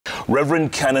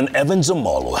Reverend Canon Evans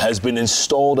Omollo has been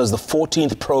installed as the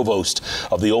 14th Provost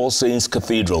of the All Saints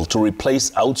Cathedral to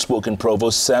replace outspoken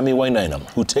Provost Sammy,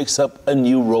 who takes up a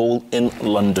new role in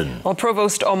London. Well,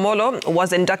 Provost Omollo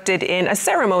was inducted in a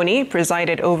ceremony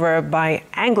presided over by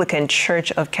Anglican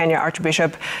Church of Kenya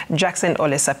Archbishop Jackson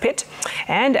Ole Sapit.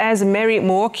 And as Mary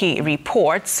Muoki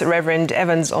reports, Reverend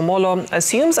Evans Omollo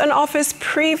assumes an office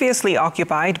previously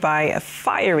occupied by a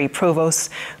fiery provost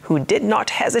who did not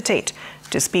hesitate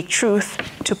to speak truth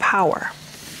to power.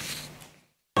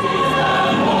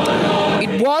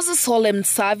 It was a solemn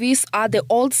service at the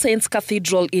All Saints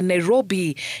Cathedral in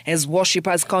Nairobi as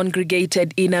worshippers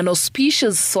congregated in an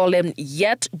auspicious, solemn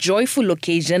yet joyful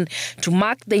occasion to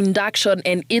mark the induction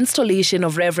and installation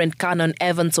of Reverend Canon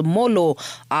Evans Omollo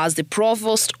as the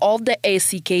Provost of the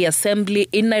ACK Assembly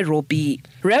in Nairobi.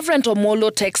 Reverend Omollo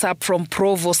takes up from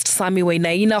Provost Sammy,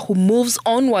 who moves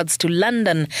onwards to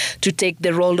London to take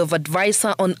the role of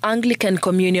advisor on Anglican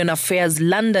Communion Affairs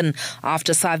London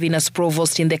after serving as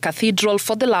Provost in the Cathedral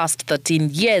for the last 13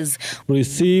 years.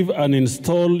 Receive and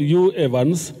install you,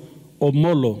 Evans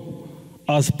Omollo,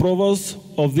 as Provost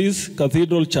of this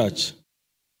Cathedral Church.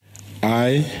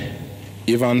 I,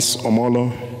 Evans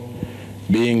Omollo,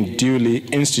 being duly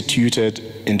instituted,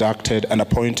 inducted, and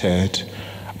appointed,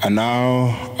 are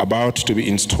now about to be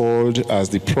installed as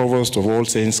the Provost of All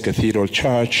Saints Cathedral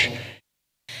Church.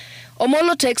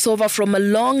 Omollo takes over from a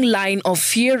long line of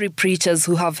fiery preachers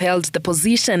who have held the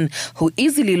position, who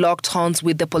easily locked horns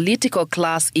with the political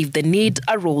class if the need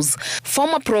arose.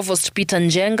 Former Provost Peter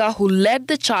Njenga, who led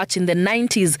the church in the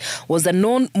 90s, was a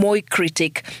known Moi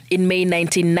critic. In May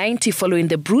 1990, following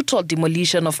the brutal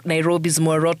demolition of Nairobi's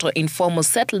Moroto informal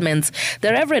settlements,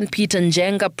 the Reverend Peter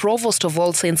Njenga, Provost of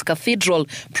All Saints Cathedral,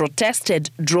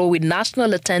 protested, drawing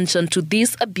national attention to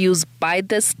this abuse by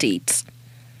the state.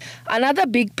 Another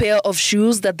big pair of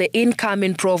shoes that the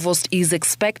incoming provost is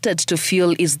expected to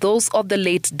fill is those of the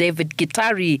late David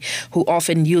Gitari, who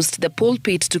often used the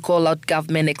pulpit to call out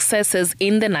government excesses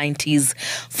in the 90s.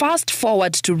 Fast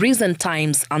forward to recent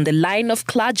times, and the line of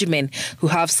clergymen who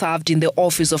have served in the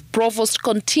office of provost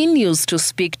continues to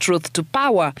speak truth to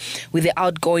power, with the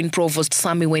outgoing provost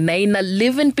Sammy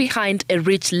leaving behind a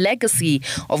rich legacy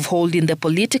of holding the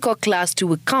political class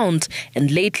to account and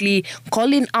lately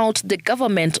calling out the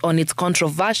government on its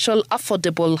controversial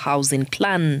affordable housing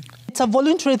plan. It's a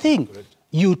voluntary thing.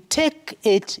 You take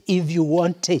it if you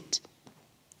want it.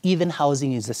 Even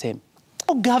housing is the same.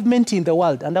 No government in the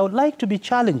world, and I would like to be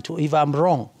challenged if I'm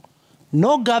wrong,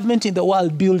 no government in the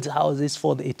world builds houses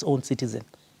for its own citizens.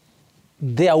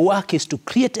 Their work is to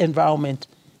create environment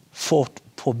for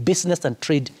business and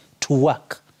trade to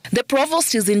work. The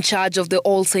provost is in charge of the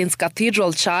All Saints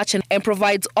Cathedral Church and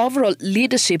provides overall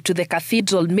leadership to the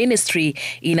cathedral ministry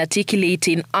in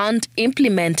articulating and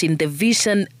implementing the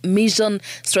vision, mission,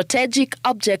 strategic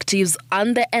objectives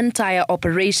and the entire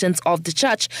operations of the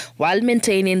church while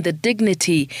maintaining the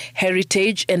dignity,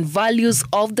 heritage and values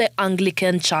of the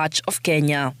Anglican Church of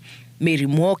Kenya. Mary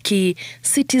Muoki,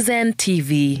 Citizen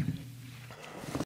TV.